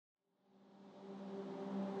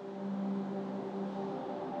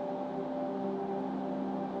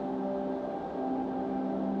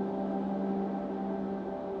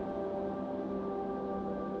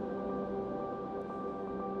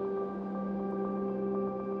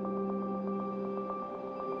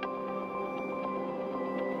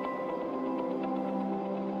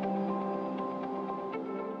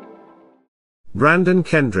Brandon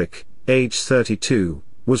Kendrick, age 32,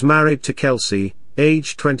 was married to Kelsey,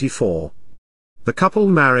 age 24. The couple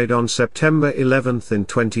married on September 11 in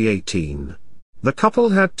 2018. The couple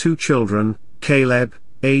had 2 children, Caleb,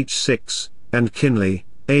 age 6, and Kinley,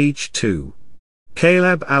 age 2.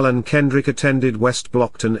 Caleb Allen Kendrick attended West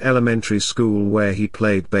Blockton Elementary School where he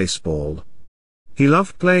played baseball. He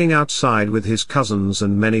loved playing outside with his cousins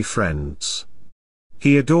and many friends.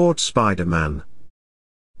 He adored Spider-Man.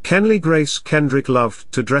 Kenley Grace Kendrick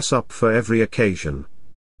loved to dress up for every occasion.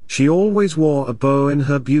 She always wore a bow in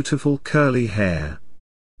her beautiful curly hair.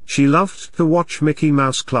 She loved to watch Mickey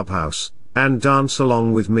Mouse Clubhouse, and dance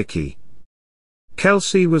along with Mickey.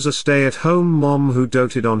 Kelsey was a stay-at-home mom who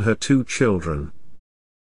doted on her 2 children.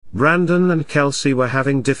 Brandon and Kelsey were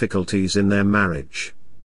having difficulties in their marriage.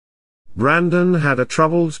 Brandon had a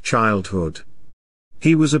troubled childhood.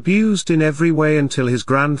 He was abused in every way until his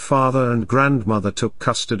grandfather and grandmother took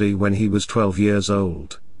custody when he was 12 years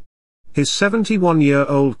old. His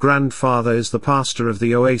 71-year-old grandfather is the pastor of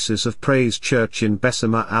the Oasis of Praise Church in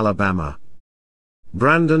Bessemer, Alabama.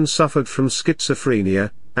 Brandon suffered from schizophrenia,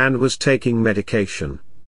 and was taking medication.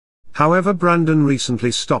 However, Brandon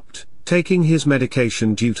recently stopped taking his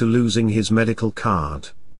medication due to losing his medical card.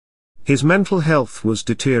 His mental health was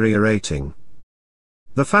deteriorating.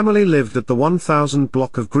 The family lived at the 1000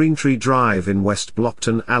 block of Greentree Drive in West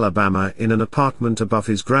Blockton, Alabama in an apartment above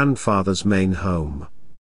his grandfather's main home.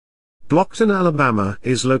 Blockton, Alabama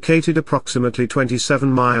is located approximately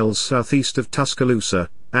 27 miles southeast of Tuscaloosa,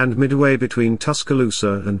 and midway between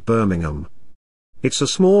Tuscaloosa and Birmingham. It's a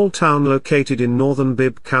small town located in northern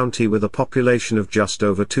Bibb County with a population of just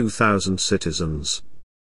over 2,000 citizens.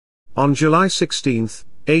 On July 16,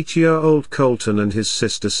 8-year-old Colton and his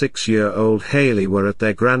sister 6-year-old Haley were at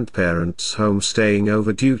their grandparents' home staying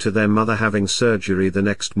over due to their mother having surgery the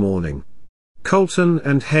next morning. Colton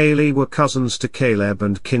and Haley were cousins to Caleb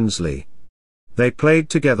and Kinsley. They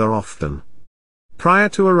played together often. Prior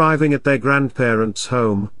to arriving at their grandparents'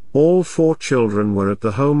 home, all 4 children were at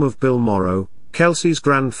the home of Bill Mauro, Kelsey's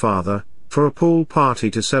grandfather, for a pool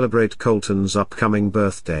party to celebrate Colton's upcoming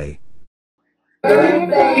birthday.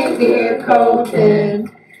 Birthday, dear Colton.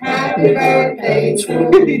 Happy birthday to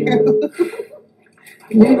you.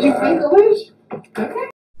 Did you make a wish? Okay.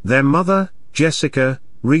 Their mother, Jessica,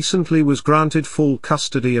 recently was granted full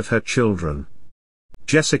custody of her children.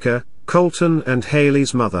 Jessica, Colton and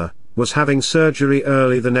Haley's mother, was having surgery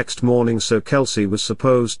early the next morning, so Kelsey was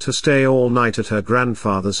supposed to stay all night at her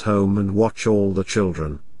grandfather's home and watch all the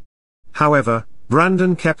children. However,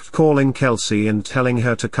 Brandon kept calling Kelsey and telling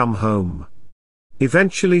her to come home.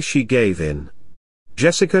 Eventually she gave in.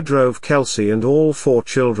 Jessica drove Kelsey and all 4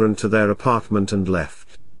 children to their apartment and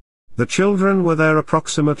left. The children were there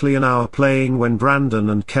approximately an hour playing when Brandon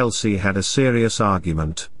and Kelsey had a serious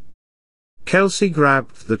argument. Kelsey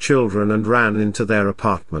grabbed the children and ran into their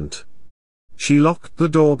apartment. She locked the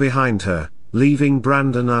door behind her, leaving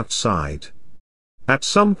Brandon outside. At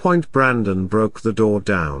some point Brandon broke the door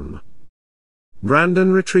down.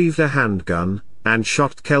 Brandon retrieved a handgun, and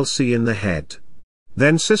shot Kelsey in the head.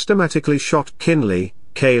 Then systematically shot Kinley,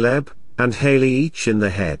 Caleb, and Haley each in the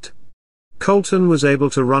head. Colton was able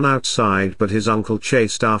to run outside, but his uncle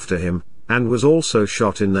chased after him, and was also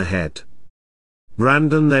shot in the head.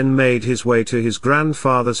 Brandon then made his way to his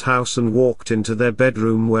grandfather's house and walked into their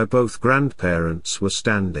bedroom where both grandparents were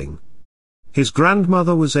standing. His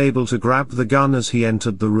grandmother was able to grab the gun as he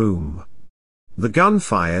entered the room. The gun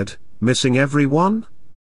fired, missing everyone.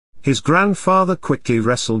 His grandfather quickly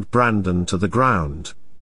wrestled Brandon to the ground.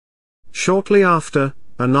 Shortly after,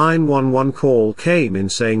 a 911 call came in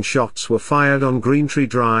saying shots were fired on Greentree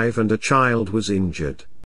Drive and a child was injured.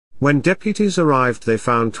 When deputies arrived, they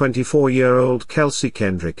found 24-year-old Kelsey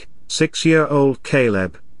Kendrick, 6-year-old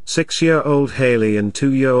Caleb, 6-year-old Haley and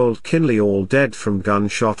 2-year-old Kinley all dead from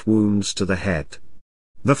gunshot wounds to the head.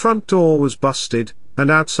 The front door was busted,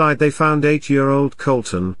 and outside they found 8-year-old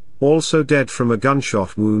Colton, also dead from a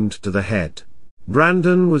gunshot wound to the head.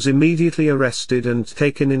 Brandon was immediately arrested and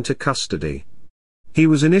taken into custody. He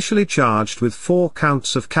was initially charged with 4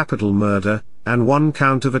 counts of capital murder, and 1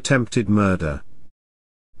 count of attempted murder.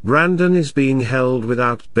 Brandon is being held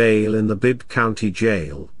without bail in the Bibb County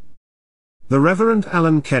Jail. The Reverend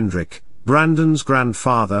Alan Kendrick, Brandon's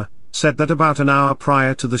grandfather, said that about an hour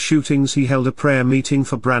prior to the shootings he held a prayer meeting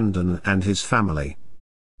for Brandon and his family.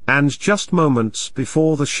 And just moments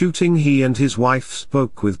before the shooting he and his wife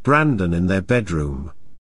spoke with Brandon in their bedroom.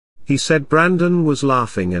 He said Brandon was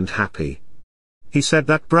laughing and happy. He said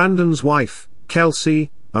that Brandon's wife, Kelsey,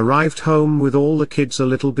 arrived home with all the kids a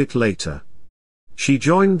little bit later. She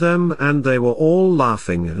joined them and they were all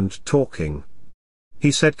laughing and talking.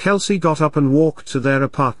 He said Kelsey got up and walked to their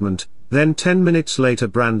apartment, then 10 minutes later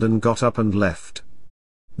Brandon got up and left.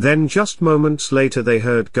 Then just moments later they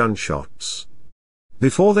heard gunshots.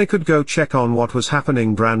 Before they could go check on what was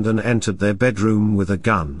happening, Brandon entered their bedroom with a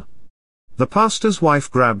gun. The pastor's wife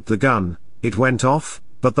grabbed the gun, it went off,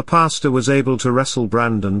 but the pastor was able to wrestle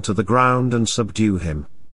Brandon to the ground and subdue him.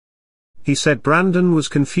 He said Brandon was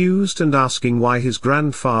confused and asking why his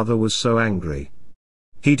grandfather was so angry.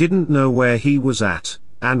 He didn't know where he was at,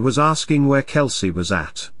 and was asking where Kelsey was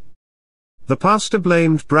at. The pastor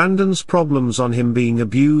blamed Brandon's problems on him being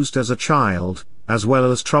abused as a child, as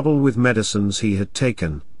well as trouble with medicines he had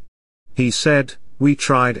taken. He said, "We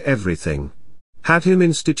tried everything. Had him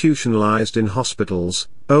institutionalized in hospitals,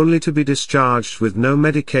 only to be discharged with no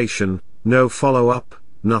medication, no follow-up,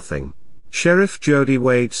 nothing." Sheriff Jody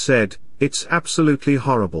Wade said, "It's absolutely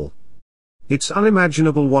horrible. It's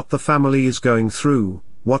unimaginable what the family is going through,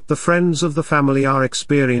 what the friends of the family are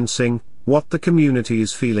experiencing, what the community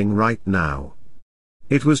is feeling right now.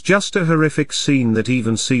 It was just a horrific scene that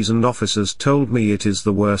even seasoned officers told me it is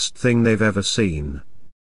the worst thing they've ever seen."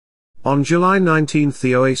 On July 19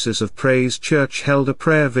 the Oasis of Praise Church held a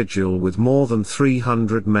prayer vigil with more than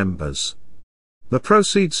 300 members. The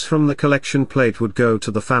proceeds from the collection plate would go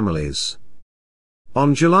to the families.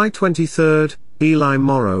 On July 23, Eli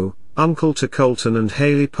Morrow, uncle to Colton and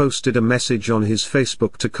Haley, posted a message on his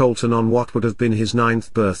Facebook to Colton on what would have been his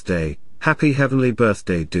 9th birthday. "Happy heavenly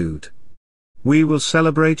birthday, dude. We will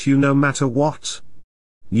celebrate you no matter what.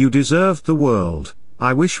 You deserved the world.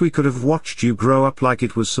 I wish we could have watched you grow up like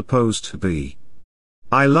it was supposed to be.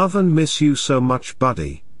 I love and miss you so much,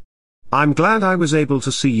 buddy. I'm glad I was able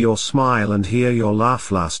to see your smile and hear your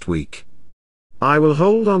laugh last week. I will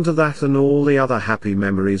hold on to that and all the other happy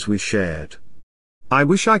memories we shared. I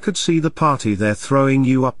wish I could see the party they're throwing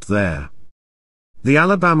you up there." The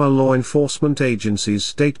Alabama Law Enforcement Agency's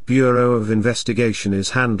State Bureau of Investigation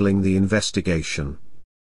is handling the investigation.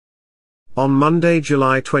 On Monday,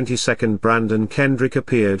 July 22, Brandon Kendrick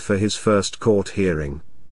appeared for his first court hearing.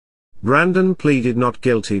 Brandon pleaded not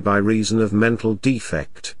guilty by reason of mental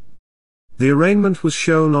defect. The arraignment was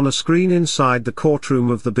shown on a screen inside the courtroom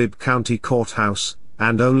of the Bibb County Courthouse,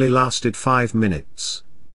 and only lasted 5 minutes.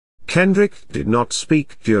 Kendrick did not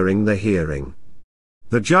speak during the hearing.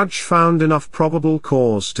 The judge found enough probable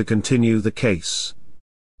cause to continue the case.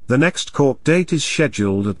 The next court date is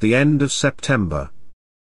scheduled at the end of September.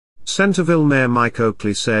 Centerville Mayor Mike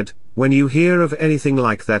Oakley said, "When you hear of anything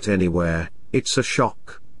like that anywhere, it's a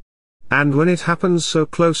shock. And when it happens so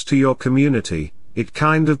close to your community, it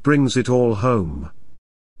kind of brings it all home.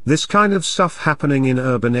 This kind of stuff happening in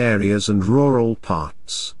urban areas and rural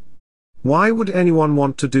parts. Why would anyone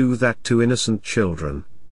want to do that to innocent children?"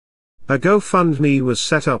 A GoFundMe was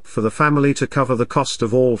set up for the family to cover the cost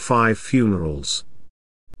of all 5 funerals.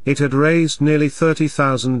 It had raised nearly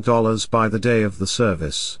 $30,000 by the day of the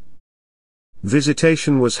service.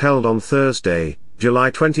 Visitation was held on Thursday,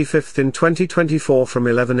 July 25 in 2024 from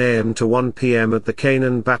 11 a.m. to 1 p.m. at the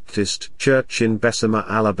Canaan Baptist Church in Bessemer,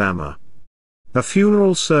 Alabama. A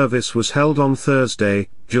funeral service was held on Thursday,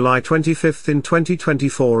 July 25 in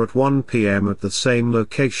 2024 at 1 p.m. at the same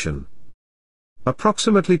location.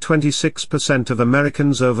 Approximately 26% of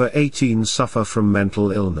Americans over 18 suffer from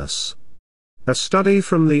mental illness. A study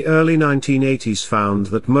from the early 1980s found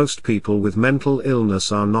that most people with mental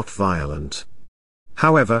illness are not violent.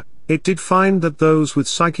 However, it did find that those with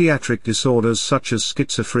psychiatric disorders such as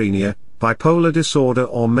schizophrenia, bipolar disorder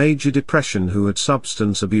or major depression who had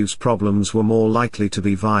substance abuse problems were more likely to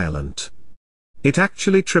be violent. It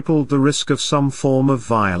actually tripled the risk of some form of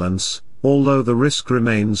violence, although the risk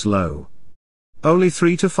remains low. Only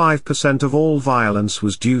 3 to 5% of all violence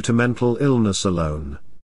was due to mental illness alone.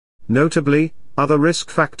 Notably, other risk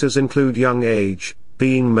factors include young age,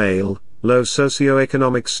 being male, low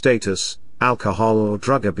socioeconomic status, alcohol or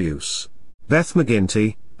drug abuse. Beth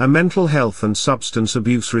McGinty, a mental health and substance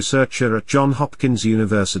abuse researcher at Johns Hopkins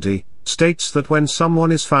University, states that when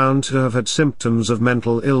someone is found to have had symptoms of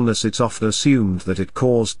mental illness, it's often assumed that it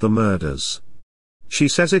caused the murders. She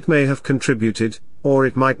says it may have contributed, or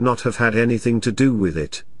it might not have had anything to do with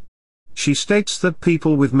it. She states that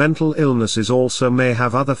people with mental illnesses also may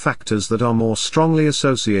have other factors that are more strongly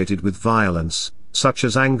associated with violence, such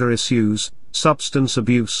as anger issues, substance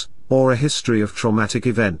abuse, or a history of traumatic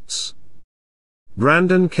events.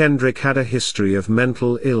 Brandon Kendrick had a history of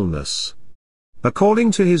mental illness.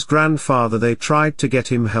 According to his grandfather, they tried to get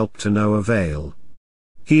him help to no avail.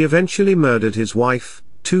 He eventually murdered his wife,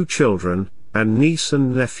 2 children, and niece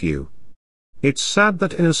and nephew. It's sad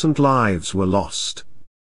that innocent lives were lost.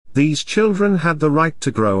 These children had the right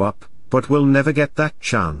to grow up, but will never get that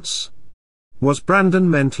chance. Was Brandon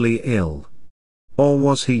mentally ill? Or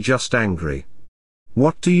was he just angry?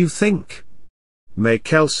 What do you think? May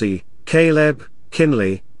Kelsey, Caleb,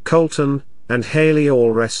 Kinley, Colton, and Haley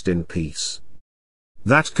all rest in peace.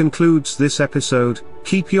 That concludes this episode.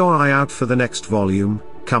 Keep your eye out for the next volume,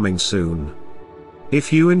 coming soon.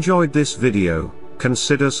 If you enjoyed this video,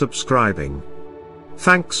 consider subscribing.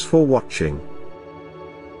 Thanks for watching.